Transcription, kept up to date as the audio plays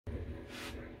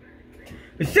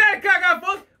Shanghai,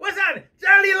 folks. What's that?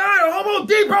 Jelly Line, Homo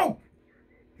Depot. All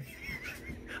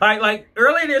right, like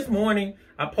early this morning,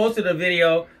 I posted a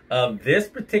video of this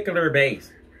particular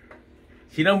bass.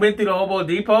 She done went through the Homo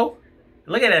Depot.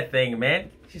 Look at that thing,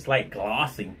 man. She's like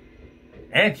glossy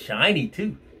and shiny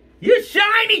too. You're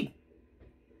shiny.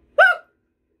 Woo!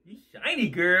 You shiny,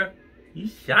 girl. You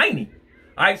shiny.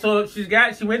 All right, so she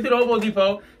went through the Homo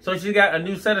Depot. So she's got a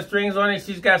new set of strings on it.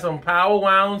 She's got some Power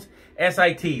Wounds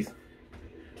SITs,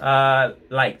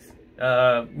 lights,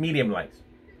 medium lights.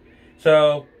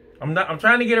 So I'm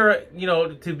trying to get her, you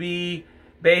know, to be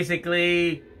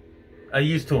basically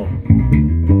used to them.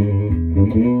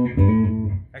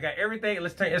 I got everything.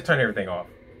 Let's turn everything off.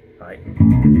 All right.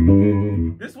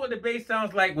 This is what the bass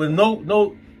sounds like with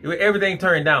with everything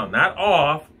turned down, not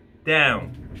off,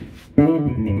 down.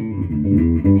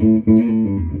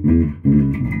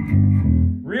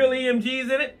 Real EMGs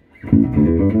in it.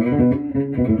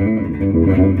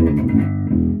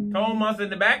 Tone Monster in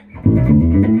the back.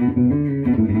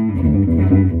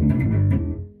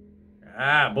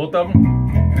 Both of them.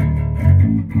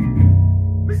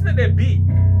 Listen to that beat.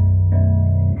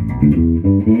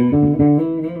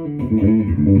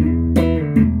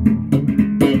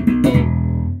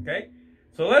 Okay,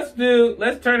 so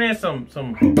let's turn in some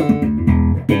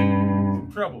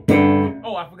treble.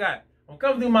 Oh, I forgot. I'm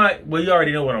coming through well, you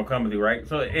already know what I'm coming through, right?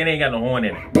 So it ain't got no horn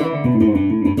in it.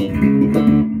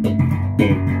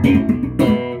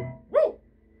 Woo!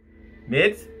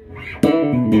 Mids.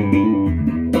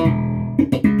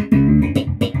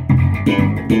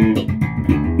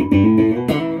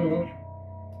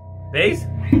 Bass.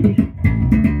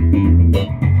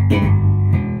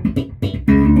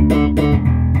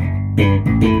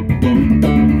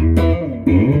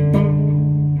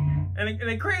 And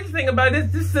the crazy thing about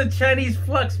this is a Chinese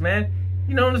flux, man.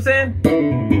 You know what I'm saying?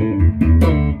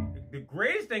 The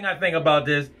greatest thing I think about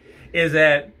this is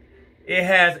that it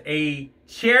has a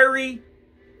cherry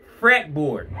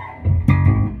fretboard.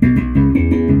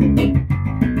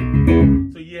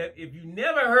 So yeah, if you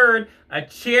never heard a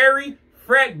cherry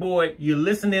fretboard, you're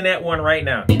listening to that one right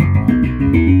now.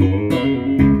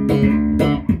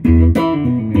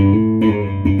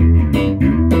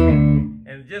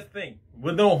 And just think,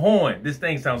 with no horn, this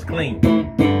thing sounds clean. And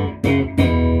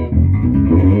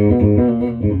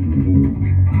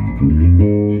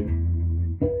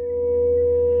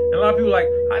a lot of people are like,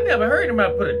 I never heard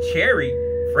anybody put a cherry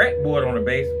fretboard on a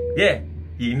bass. Yeah,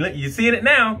 you seeing it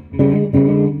now.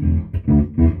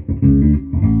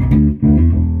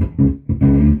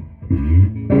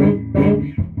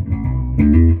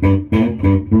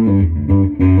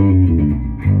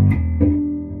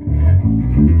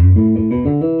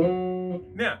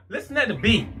 Now, listen at the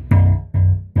beat.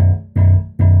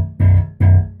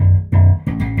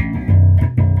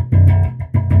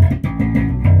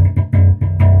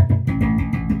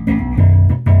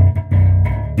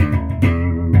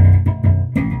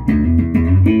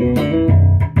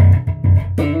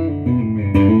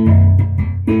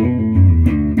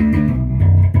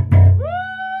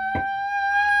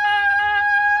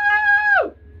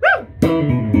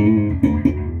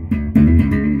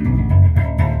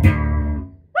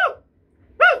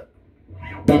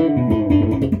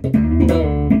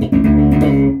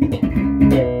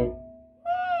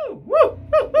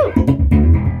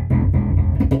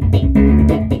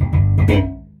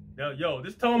 Yo,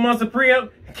 this Tone Monster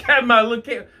preamp got my little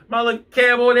cab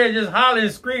over there just hollering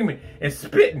and screaming and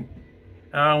spitting.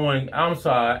 I'm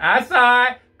sorry. I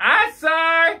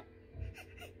sorry.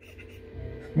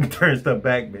 Turn stuff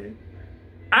back, man.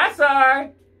 I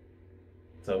sorry.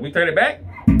 So we turn it back.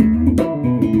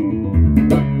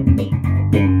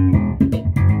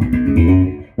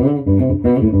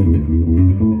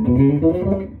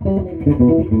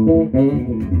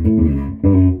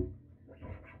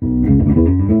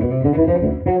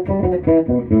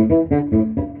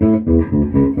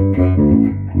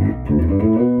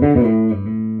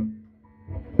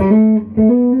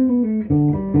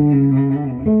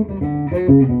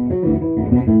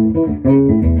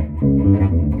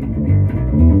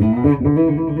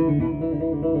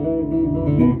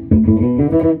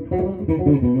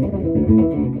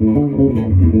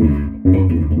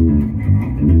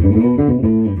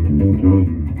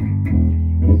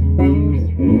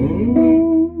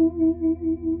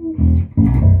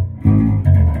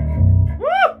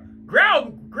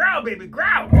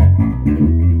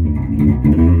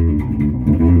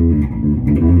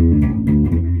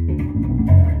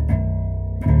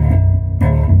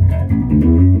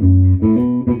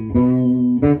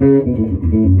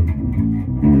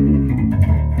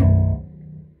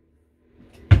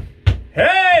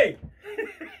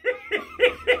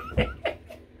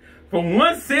 From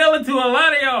one sailor to a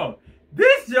lot of y'all.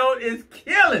 This joint is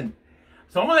killing.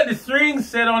 So I'm going to let the strings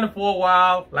sit on it for a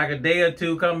while, like a day or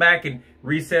two, come back and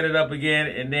reset it up again,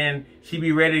 and then she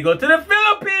be ready to go to the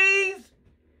Philippines.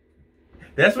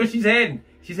 That's where she's heading.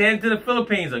 She's heading to the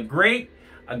Philippines. A great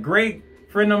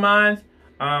friend of mine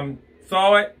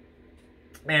saw it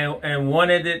and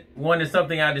wanted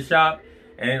something out of the shop.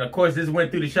 And of course, this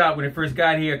went through the shop when it first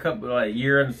got here a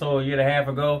year and a half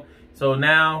ago. So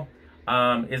now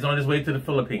it's on its way to the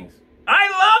Philippines. I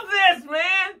love this,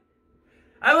 man.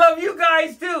 I love you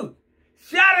guys too.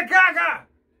 Shadakaka.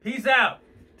 Peace out.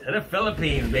 To the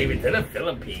Philippines, baby. To the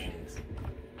Philippines.